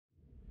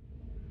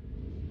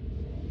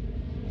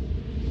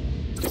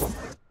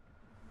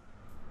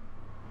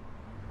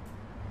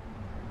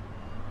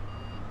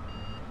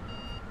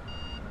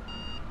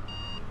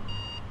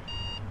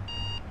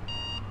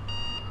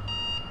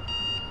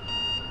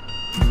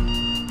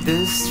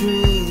The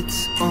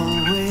streets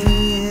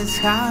always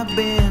have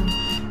been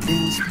the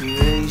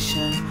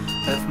inspiration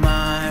of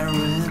my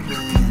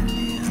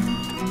rebellion.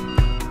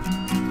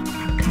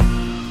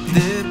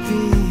 The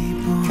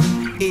people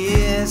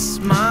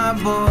is my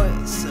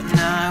voice, and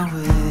I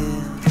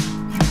will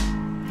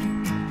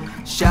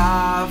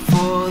shout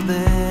for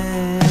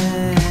them.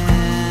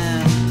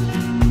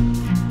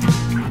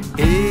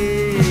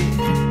 Hey,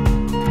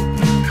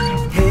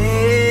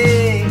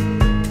 hey,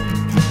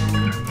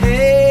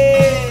 hey.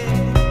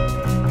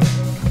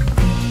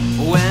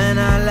 When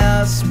I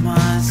lost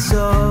my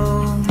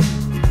soul,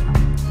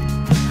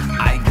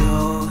 I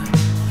go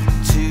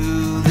to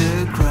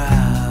the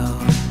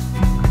crowd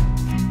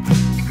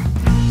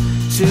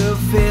to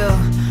feel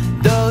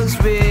those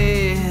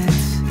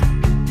beats,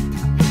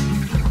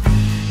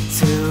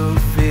 to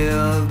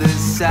feel the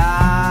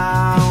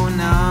sound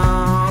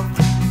of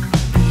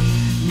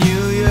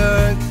New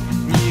York,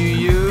 New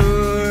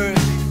York,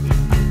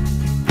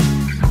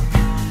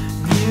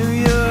 New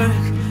York,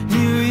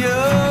 New York.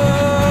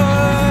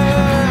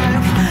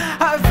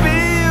 I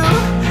feel you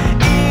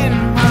in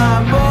my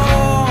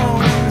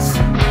bones,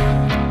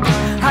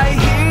 I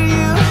hear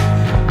you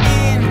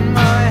in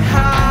my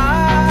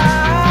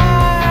heart.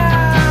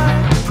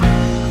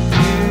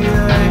 New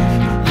York,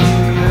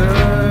 New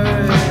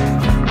York,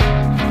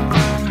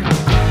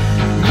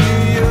 New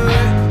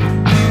York,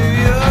 New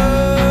York.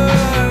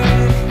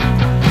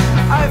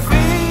 I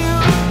feel you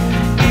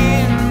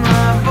in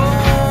my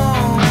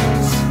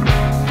bones,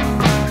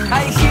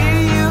 I hear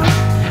you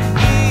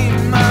in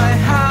my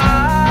heart.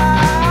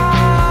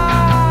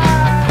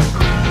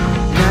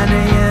 9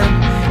 a.m.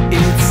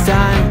 it's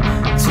time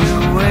to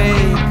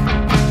wake.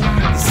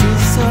 This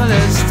is all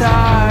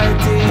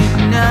starting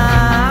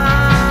now.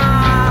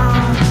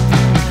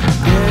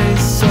 There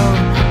is so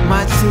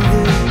much to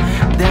do,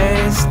 there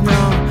is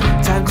no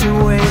time to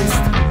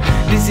waste.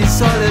 This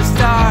is all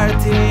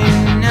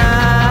starting now.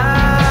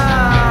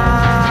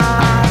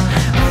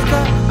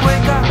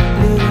 Wake up,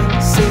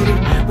 little city.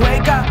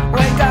 Wake up,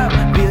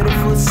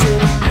 beautiful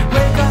city.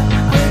 Wake up,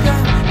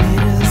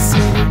 little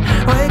city.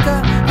 Wake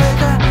up,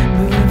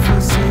 beautiful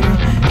city.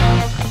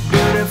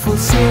 Beautiful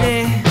city,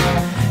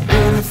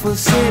 beautiful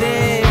city.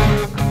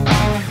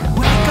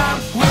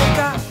 Wake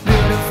up,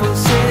 beautiful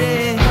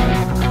city.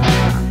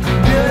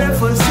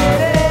 Beautiful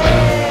city.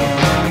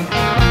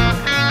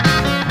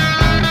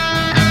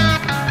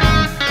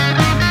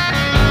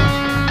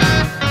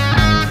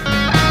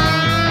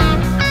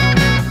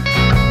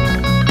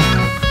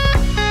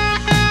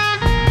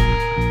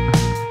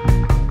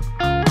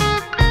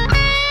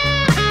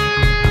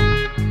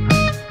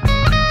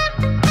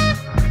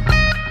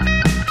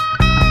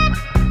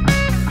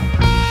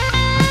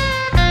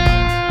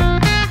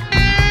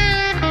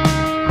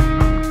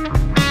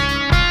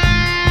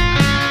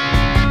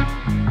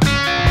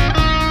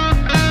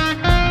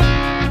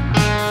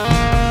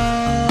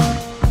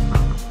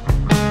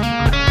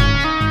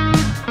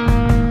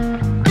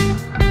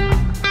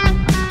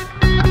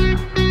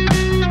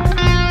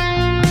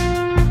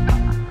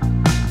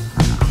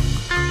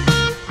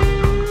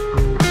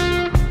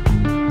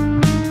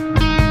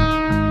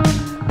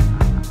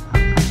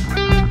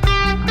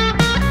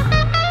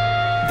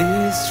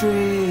 The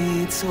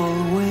streets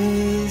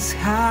always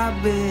have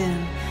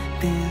been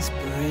the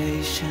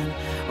inspiration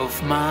of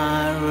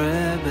my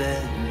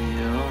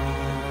rebellion.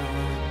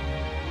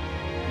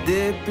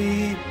 The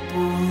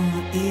people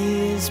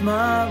is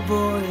my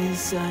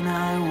voice, and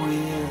I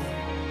will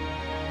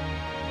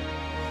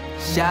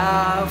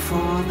shout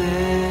for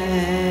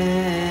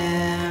them.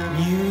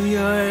 New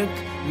York,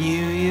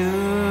 New